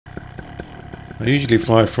I usually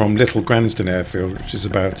fly from Little Gransden airfield, which is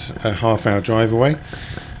about a half-hour drive away.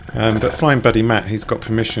 But Flying Buddy Matt, he's got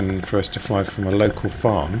permission for us to fly from a local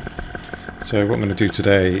farm. So what I'm going to do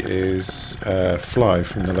today is fly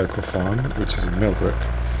from the local farm, which is in Millbrook,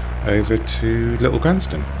 over to Little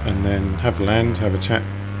Gransden, and then have a land, have a chat,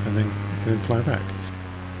 and then fly back.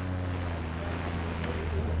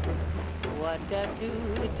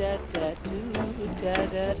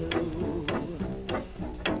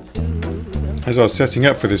 As I was setting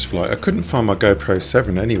up for this flight, I couldn't find my GoPro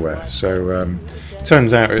 7 anywhere, so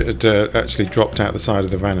turns out it had actually dropped out the side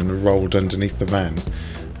of the van and rolled underneath the van,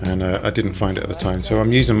 and I didn't find it at the time. So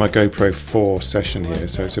I'm using my GoPro 4 session here,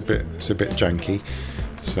 so it's a bit janky,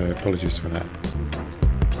 so apologies for that.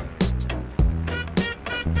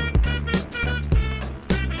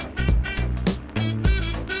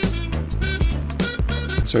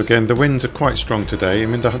 So again, the winds are quite strong today. I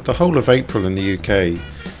mean, the whole of April in the UK,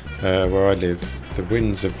 where I live, the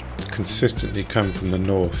winds have consistently come from the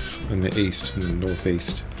north and the east and the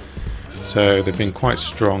northeast. So they've been quite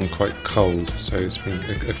strong, quite cold. So it's been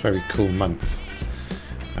a very cool month.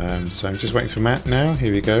 So I'm just waiting for Matt now.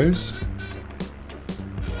 Here he goes.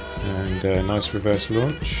 And a nice reverse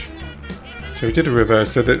launch. So we did a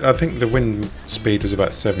reverse. So I think the wind speed was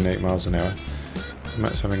about 7-8 miles an hour. So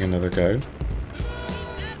Matt's having another go.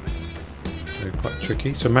 Quite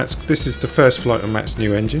tricky. So this is the first flight on Matt's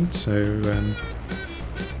new engine, so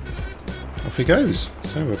off he goes.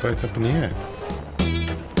 So we're both up in the air.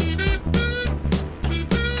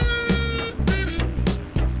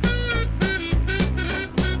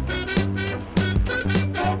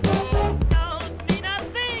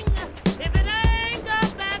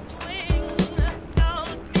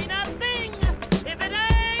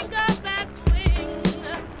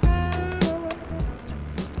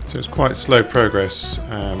 So it's quite slow progress,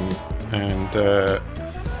 and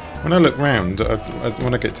when I look round,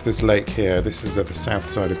 when I get to this lake here, this is at the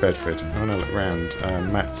south side of Bedford, and when I look round,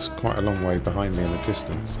 Matt's quite a long way behind me in the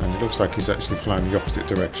distance, and it looks like he's actually flying the opposite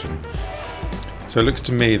direction. So it looks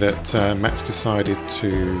to me that Matt's decided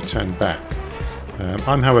to turn back.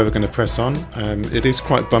 I'm however going to press on. It is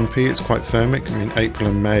quite bumpy, it's quite thermic. I mean, April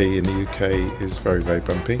and May in the UK is very, very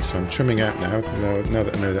bumpy, so I'm trimming out now that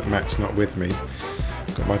I know that Matt's not with me.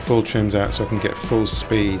 Got my full trims out so I can get full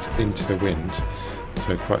speed into the wind,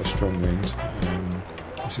 so quite a strong wind.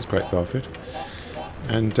 This is Great Barford,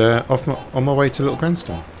 and on my way to Little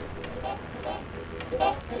Gransden.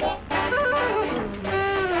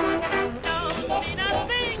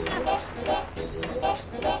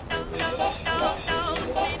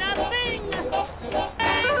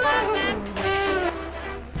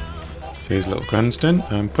 So here's Little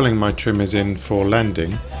Gransden. I'm pulling my trimmers in for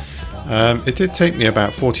landing. It did take me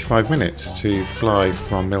about 45 minutes to fly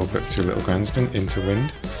from Millbrook to Little Gransden into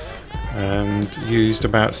wind, and used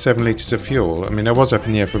about 7 litres of fuel. I mean, I was up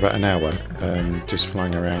in the air for about an hour, just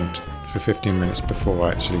flying around for 15 minutes before I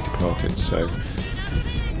actually departed, so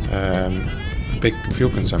a big fuel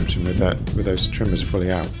consumption with those trimmers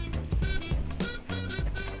fully out.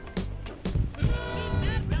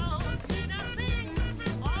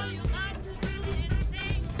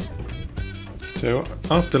 So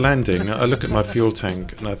after landing, I look at my fuel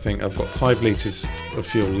tank and I think I've got 5 litres of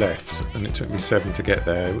fuel left, and it took me 7 to get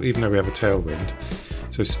there, even though we have a tailwind.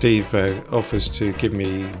 So Steve offers to give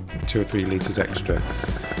me 2 or 3 litres extra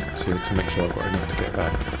to make sure I've got enough to get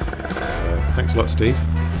back. So, thanks a lot, Steve.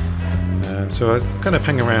 So I kind of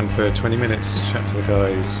hang around for 20 minutes, chat to the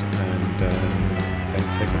guys, and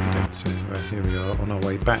then take off again. So here we are on our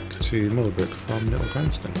way back to Millbrook from Little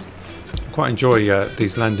Gransden. I quite enjoy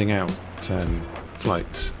these landing out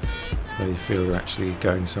flights where you feel you're actually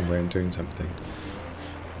going somewhere and doing something.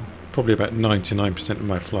 Probably about 99% of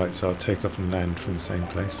my flights I'll take off and land from the same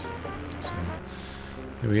place. So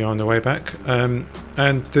here we are on the way back, and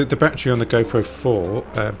the battery on the GoPro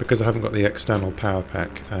 4, because I haven't got the external power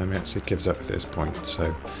pack, it actually gives up at this point.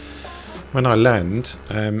 So when I land,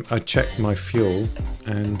 I checked my fuel,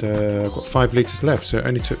 and I've got 5 litres left, so it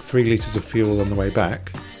only took 3 litres of fuel on the way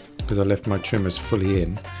back because I left my trimmers fully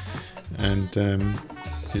in, and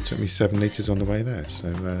it took me 7 litres on the way there. So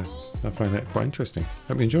I find that quite interesting.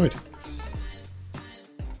 Hope you enjoyed.